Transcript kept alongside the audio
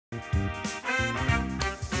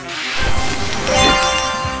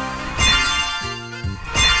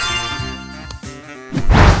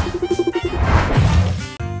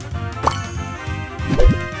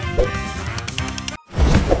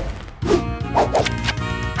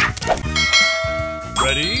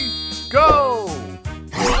Go!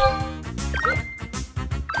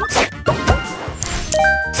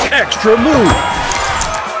 Extra move!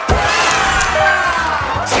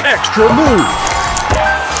 Extra move!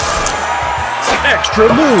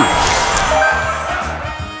 Extra move!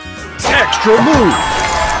 Extra move!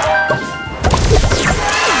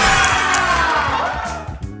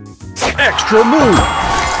 Extra move!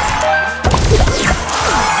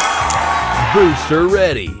 Booster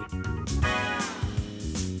ready!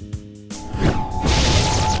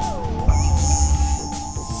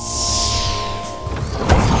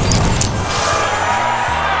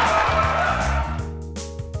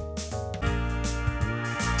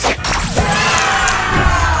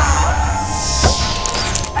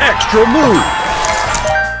 Extra move!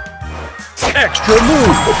 Extra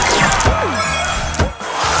move!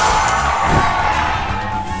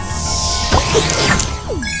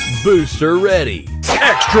 Booster ready!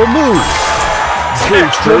 Extra move!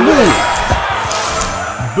 Booster move!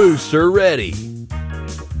 Booster ready!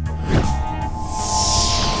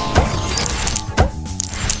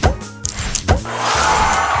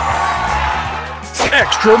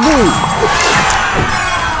 Extra move!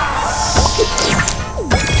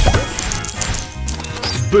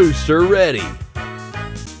 Booster ready!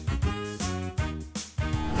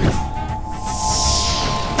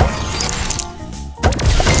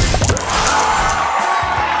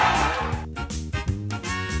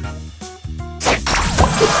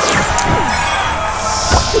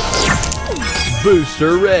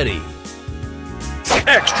 Booster ready!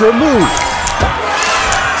 Extra move!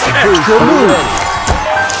 Extra move!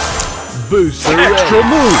 Booster ready! Extra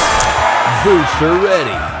move! Booster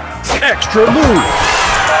ready! Extra move!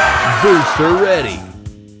 Booster ready!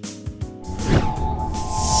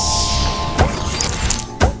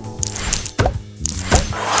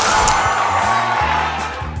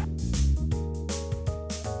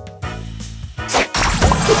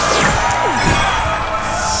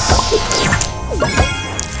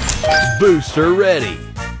 Booster ready!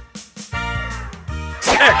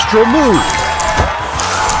 Extra move!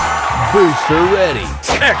 Booster ready!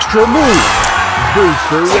 Extra move!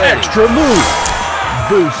 Booster ready! Extra move!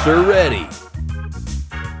 Booster ready!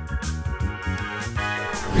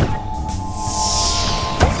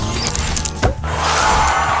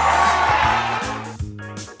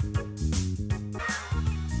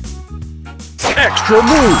 Extra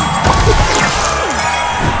move!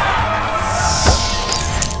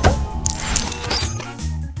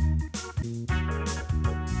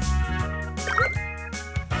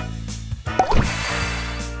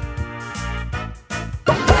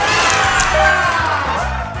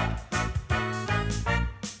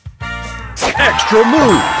 Extra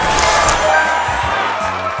move!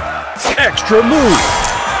 Extra move!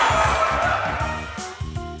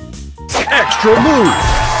 Extra move!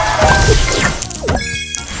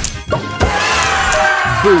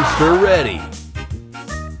 Booster ready!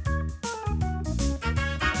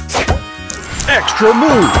 Extra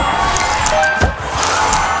move!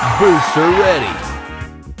 Booster ready!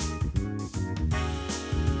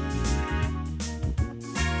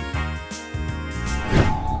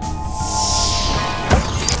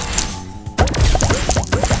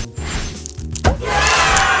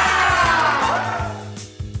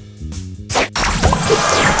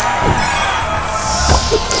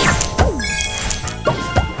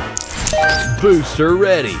 Booster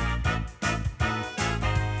ready!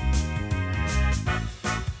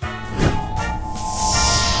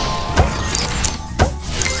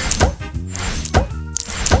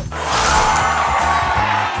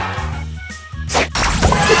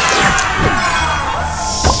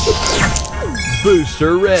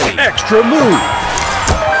 Booster ready! Extra move!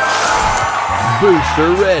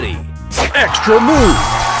 Booster ready! Extra move!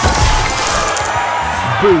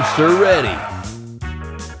 Booster ready!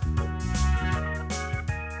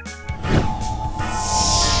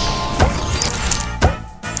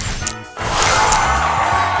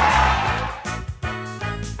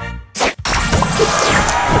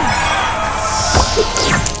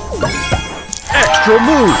 Extra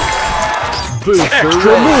move! Booster Extra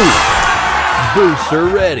ready! Move! Booster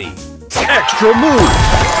ready! Extra move!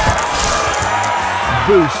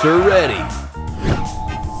 Booster ready!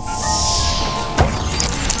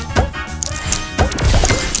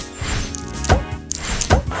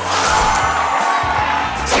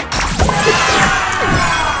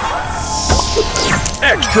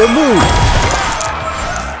 Extra move!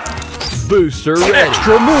 Booster ready!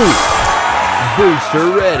 Extra move! Booster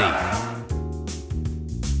ready!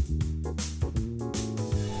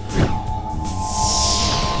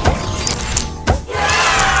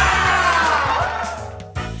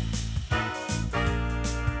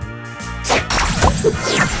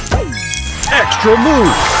 Extra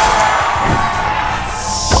move!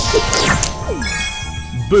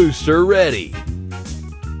 Booster ready!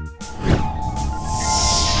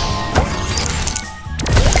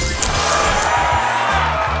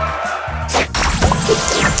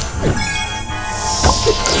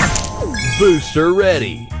 Booster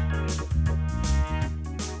ready!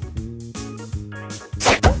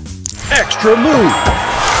 Extra move!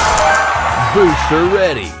 Booster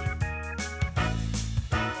ready!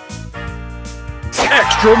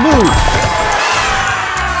 Extra move!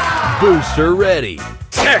 Booster ready!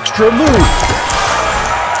 Extra move!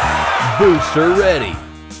 Booster ready!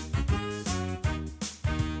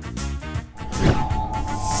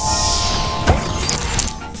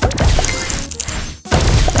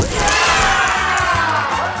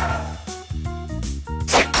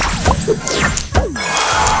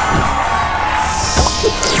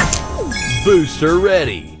 Booster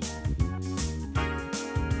ready!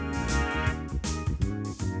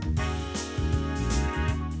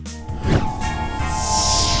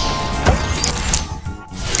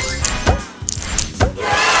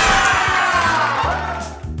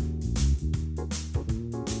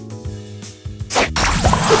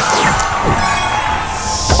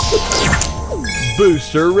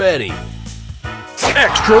 Booster ready!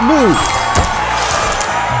 Extra move!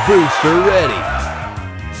 Booster ready!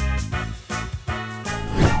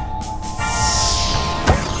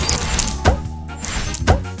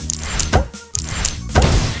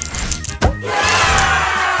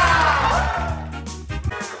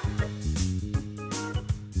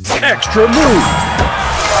 Extra move!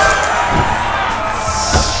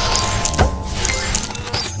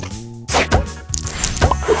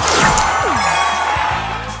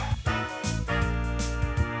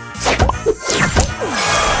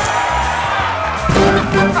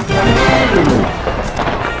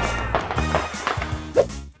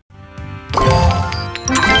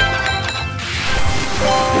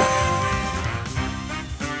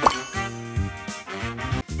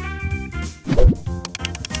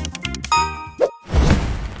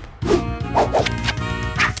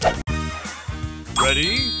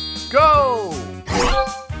 Ready, go!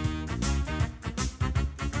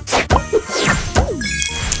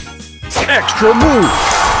 Extra move!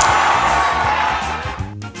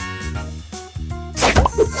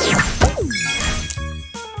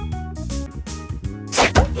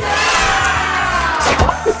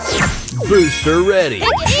 Booster ready!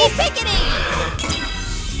 Pickety, pickety!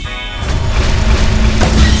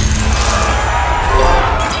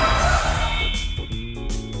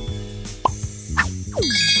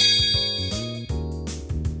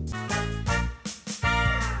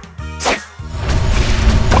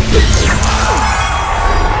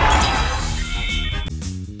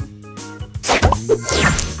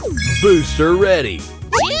 Booster ready!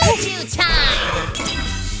 Choo-choo time!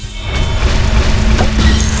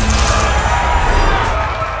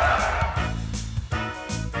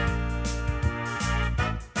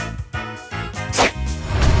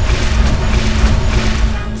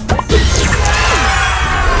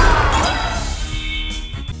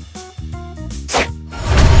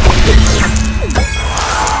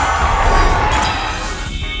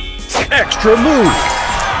 Extra move!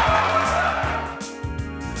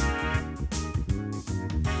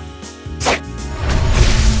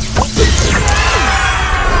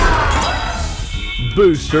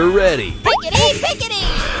 Booster ready! Pickety, pickety!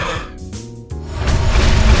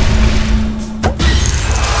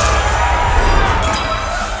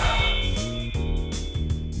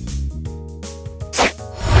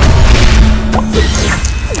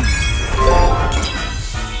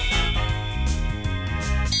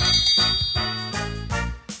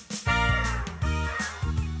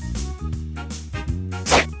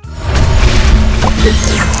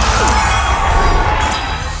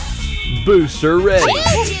 Booster ready!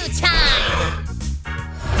 Choo-choo time!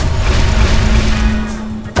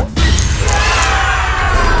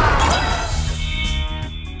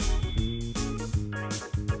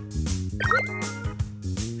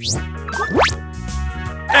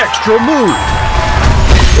 Extra move!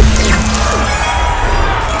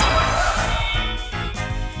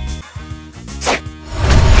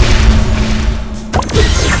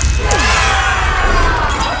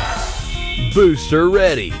 Booster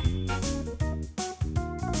ready!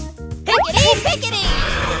 Pickety, pickety!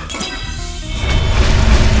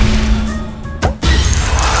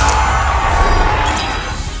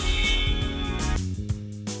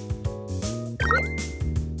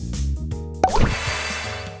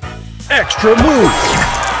 Extra move!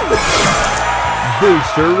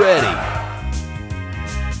 Booster ready!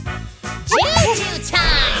 Choo-choo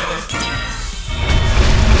time!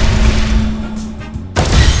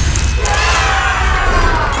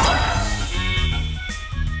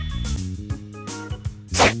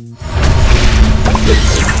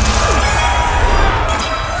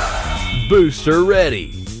 Booster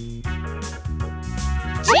ready.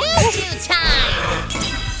 Choo-choo time!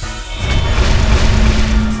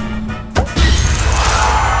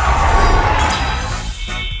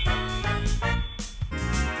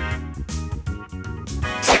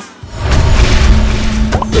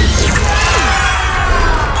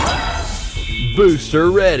 Booster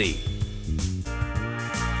ready.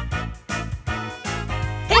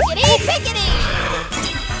 Pickety, pickety!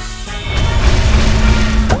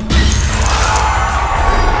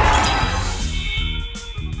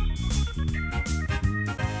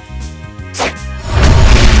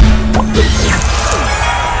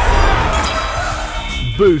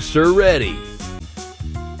 Booster ready.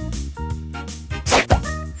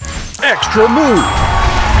 Extra move.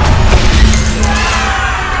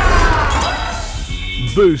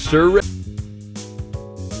 Booster ready.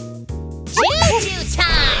 Choo-choo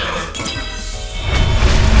time!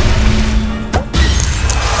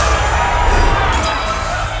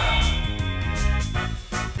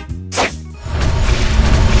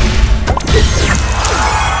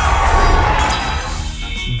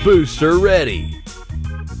 Booster ready.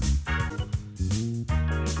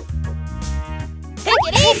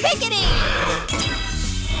 Pickety, pickety!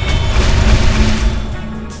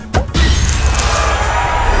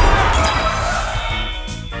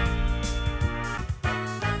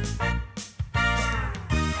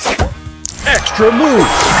 Extra move.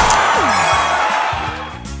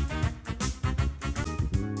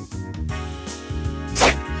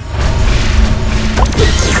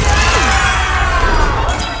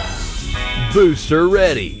 Booster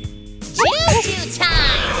ready. Choo-choo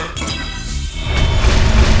time!